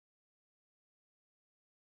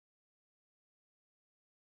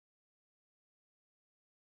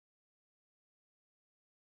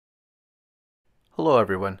Hello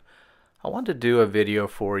everyone. I want to do a video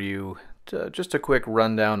for you, just a quick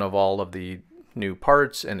rundown of all of the new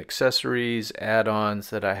parts and accessories, add-ons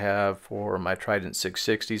that I have for my Trident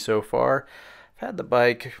 660 so far. I've had the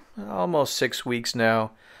bike almost 6 weeks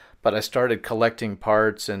now, but I started collecting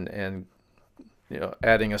parts and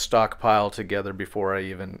adding a stockpile together before I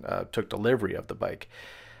even took delivery of the bike.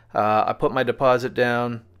 I put my deposit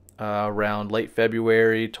down around late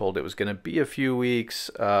February, told it was going to be a few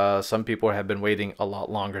weeks. Some people have been waiting a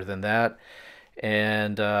lot longer than that.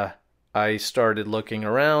 And I started looking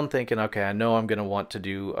around thinking, okay, I know I'm going to want to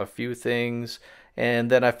do a few things.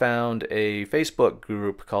 And then I found a Facebook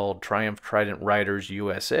group called Triumph Trident Riders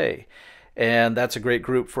USA. And that's a great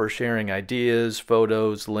group for sharing ideas,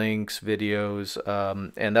 photos, links, videos,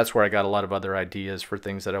 and that's where I got a lot of other ideas for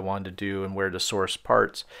things that I wanted to do and where to source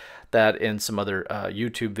parts. That and some other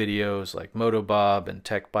YouTube videos like Motobob and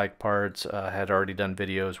Tech Bike Parts had already done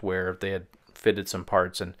videos where they had fitted some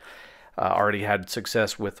parts and already had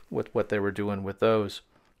success with what they were doing with those.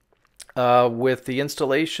 With the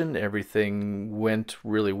installation, everything went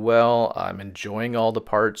really well. I'm enjoying all the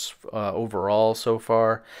parts overall so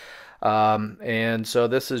far. And so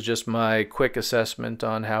this is just my quick assessment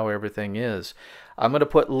on how everything is. I'm going to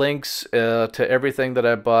put links to everything that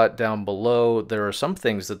I bought down below. There are some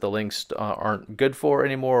things that the links aren't good for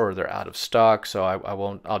anymore, or they're out of stock, so I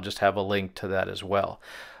won't. I'll just have a link to that as well.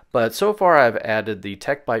 But so far I've added the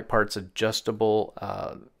Tech Bike Parts adjustable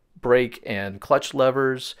brake and clutch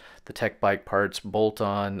levers, the Tech Bike Parts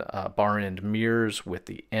bolt-on bar end mirrors with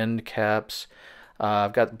the end caps.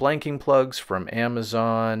 I've got blanking plugs from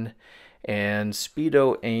Amazon and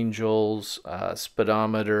Speedo Angels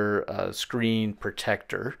speedometer screen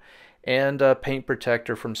protector, and a paint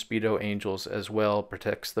protector from Speedo Angels as well,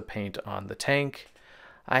 protects the paint on the tank.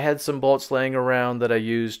 I had some bolts laying around that I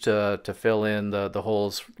used to fill in the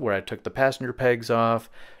holes where I took the passenger pegs off,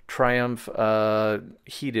 Triumph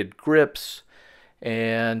heated grips,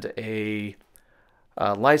 and a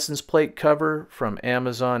license plate cover from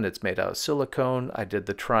Amazon. It's made out of silicone. I did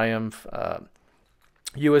the Triumph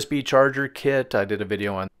USB charger kit. I did a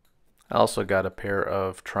video on. I also got a pair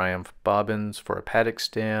of Triumph bobbins for a paddock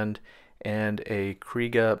stand and a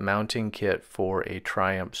Kriega mounting kit for a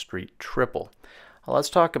Triumph Street Triple. Let's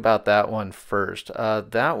talk about that one first.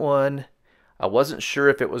 That one, I wasn't sure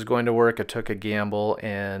if it was going to work. I took a gamble,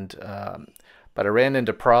 and but I ran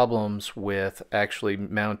into problems with actually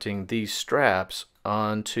mounting these straps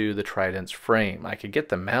onto the Trident's frame. I could get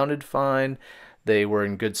them mounted fine. They were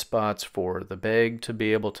in good spots for the bag to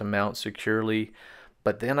be able to mount securely,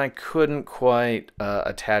 but then I couldn't quite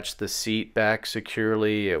attach the seat back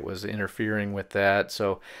securely. It was interfering with that.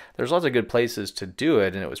 So there's lots of good places to do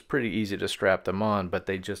it, and it was pretty easy to strap them on, but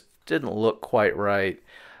they just didn't look quite right.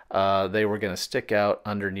 They were going to stick out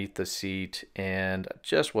underneath the seat, and I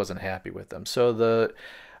just wasn't happy with them. So the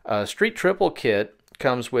Street Triple kit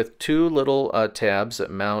comes with two little tabs that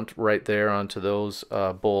mount right there onto those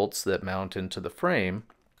bolts that mount into the frame.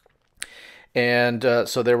 And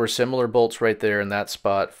so there were similar bolts right there in that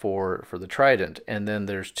spot for the Trident. And then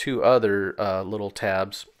there's two other little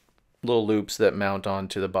tabs, little loops that mount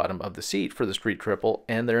onto the bottom of the seat for the Street Triple,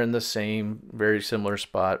 and they're in the same very similar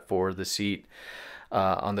spot for the seat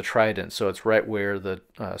on the Trident. So it's right where the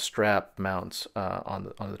strap mounts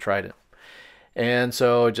on the Trident. And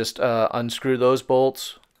so just unscrew those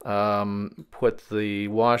bolts, put the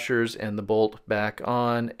washers and the bolt back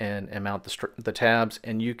on, and mount the tabs.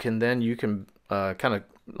 And you can kind of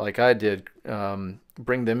like I did,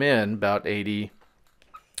 bring them in about 180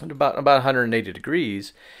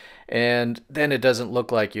 degrees, and then it doesn't look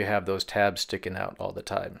like you have those tabs sticking out all the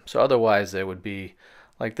time. So otherwise they would be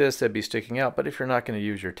like this, they'd be sticking out. But if you're not going to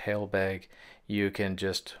use your tail bag, you can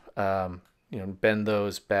just bend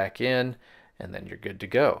those back in, and then you're good to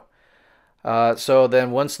go. So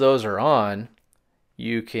then once those are on,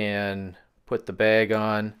 you can put the bag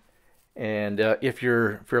on. And if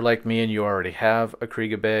you're like me and you already have a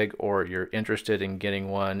Kriega bag, or you're interested in getting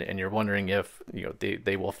one and you're wondering if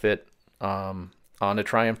they will fit on a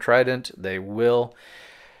Triumph Trident, they will.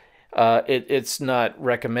 It's not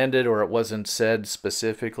recommended, or it wasn't said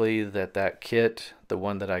specifically that kit, the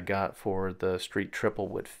one that I got for the Street Triple,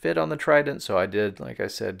 would fit on the Trident. So I did, like I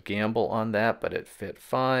said, gamble on that, but it fit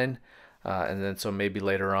fine. And then so maybe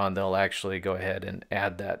later on they'll actually go ahead and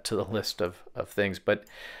add that to the list of things. But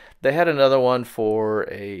they had another one for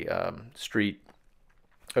a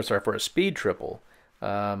for a Speed Triple,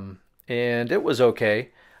 and it was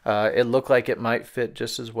okay. It looked like it might fit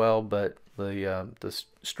just as well, but the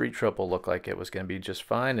Street Triple looked like it was going to be just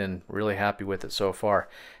fine, and really happy with it so far.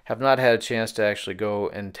 Have not had a chance to actually go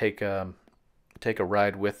and take take a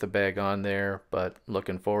ride with the bag on there, but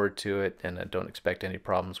looking forward to it, and I don't expect any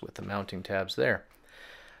problems with the mounting tabs there.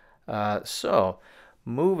 So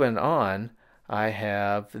moving on, I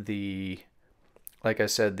have like I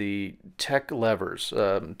said, the Tech levers,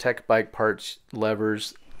 Tech Bike Parts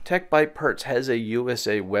levers. Tech Bike Parts has a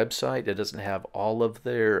USA website. It doesn't have all of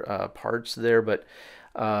their parts there, but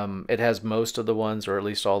it has most of the ones, or at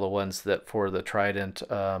least all the ones that for the Trident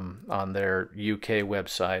on their UK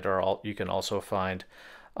website, or you can also find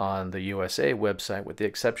on the USA website, with the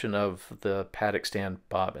exception of the paddock stand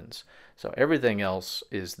bobbins. So everything else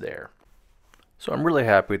is there. So I'm really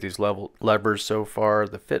happy with these levers so far.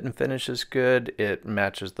 The fit and finish is good. It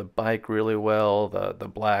matches the bike really well. The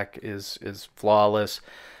black is flawless.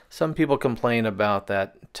 Some people complain about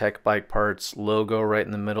that Tech Bike Parts logo right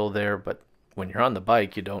in the middle there, but when you're on the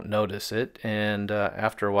bike you don't notice it, and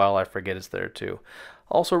after a while I forget it's there too.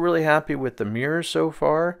 Also really happy with the mirrors so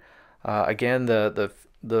far. Again, the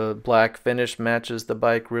black finish matches the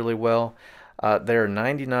bike really well. They're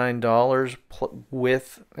 $99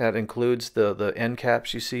 with, that includes the end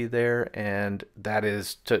caps you see there, and that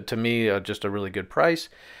is to me just a really good price.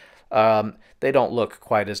 They don't look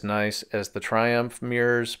quite as nice as the Triumph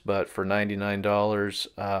mirrors, but for $99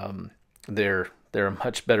 they're a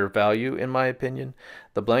much better value in my opinion.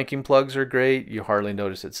 The blanking plugs are great. You hardly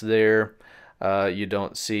notice it's there. You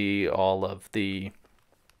don't see all of the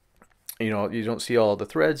you don't see all the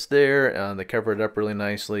threads there. They cover it up really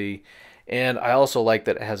nicely. And I also like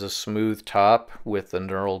that it has a smooth top with the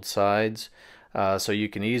knurled sides, so you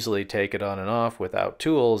can easily take it on and off without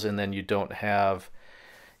tools, and then you don't have,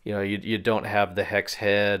 you don't have the hex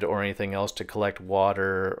head or anything else to collect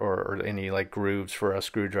water, or any like grooves for a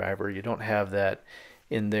screwdriver. You don't have that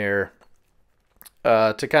in there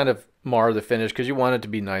to kind of mar the finish, because you want it to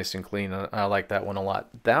be nice and clean. I like that one a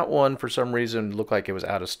lot. That one for some reason looked like it was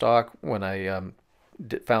out of stock when I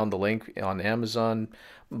found the link on Amazon,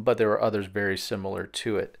 but there were others very similar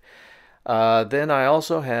to it. Then I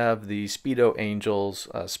also have the Speedo Angels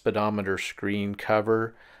speedometer screen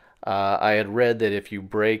cover. I had read that if you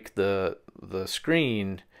break the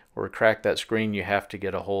screen or crack that screen, you have to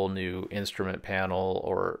get a whole new instrument panel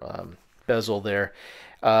or bezel there,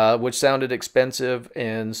 which sounded expensive,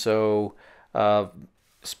 and so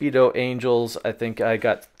Speedo Angels, I think I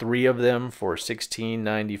got 3 of them for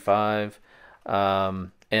 $16.95.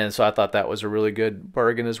 And so I thought that was a really good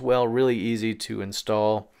bargain as well. Really easy to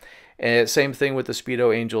install. And same thing with the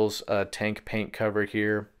Speedo Angels tank paint cover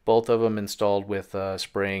here. Both of them installed with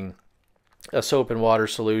spraying a soap and water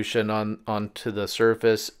solution onto the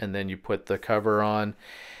surface, and then you put the cover on.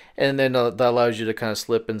 And then that allows you to kind of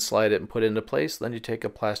slip and slide it and put it into place. Then you take a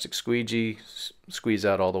plastic squeegee, squeeze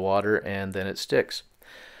out all the water, and then it sticks.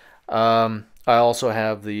 I also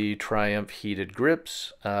have the Triumph heated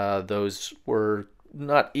grips. Those were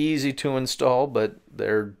not easy to install, but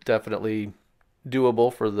they're definitely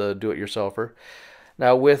doable for the do-it-yourselfer.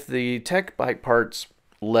 Now with the Tech Bike Parts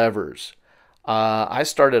levers, I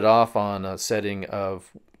started off on a setting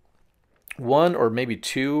of 1 or maybe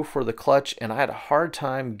 2 for the clutch, and I had a hard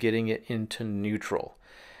time getting it into neutral.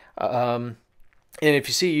 And if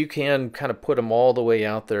you see, you can kind of put them all the way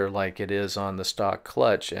out there like it is on the stock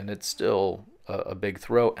clutch, and it's still a big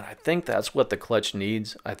throw. And I think that's what the clutch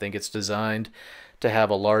needs. I think it's designed to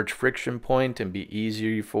have a large friction point and be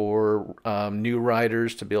easier for new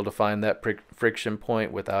riders to be able to find that friction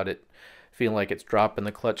point without it feeling like it's dropping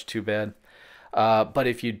the clutch too bad. But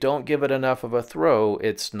if you don't give it enough of a throw,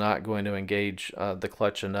 it's not going to engage the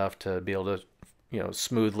clutch enough to be able to,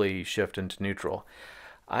 smoothly shift into neutral.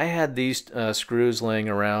 I had these screws laying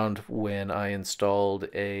around when I installed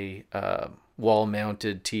a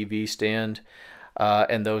wall-mounted TV stand,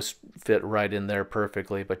 and those fit right in there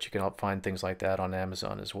perfectly, but you can find things like that on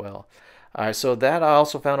Amazon as well. So that I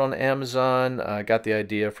also found on Amazon. I got the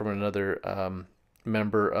idea from another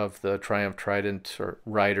member of the Triumph Trident or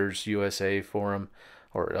Riders USA forum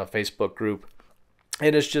or Facebook group.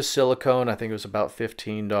 And it's just silicone. I think it was about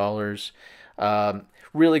 $15.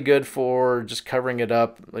 Really good for just covering it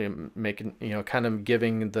up, making, kind of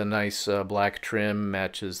giving the nice black trim,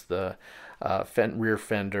 matches the rear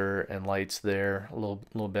fender and lights there a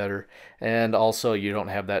little better. And also you don't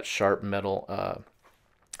have that sharp metal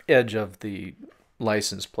edge of the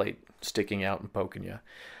license plate sticking out and poking you.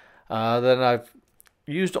 Then I've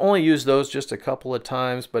only used those just a couple of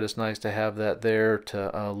times, but it's nice to have that there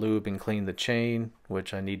to lube and clean the chain,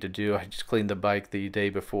 which I need to do. I just cleaned the bike the day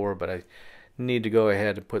before, but I need to go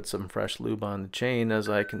ahead and put some fresh lube on the chain, as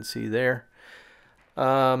I can see there.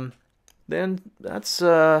 Then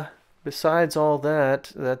besides all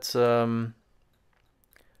that, that's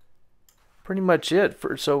pretty pretty much it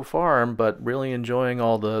for so far. But really enjoying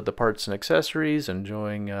all the parts and accessories,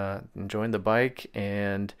 enjoying the bike,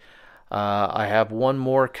 and I have one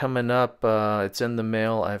more coming up. It's in the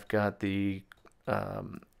mail. I've got the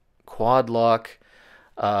quad lock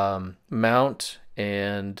mount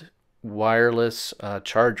and wireless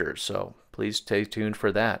charger. So please stay tuned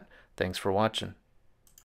for that. Thanks for watching.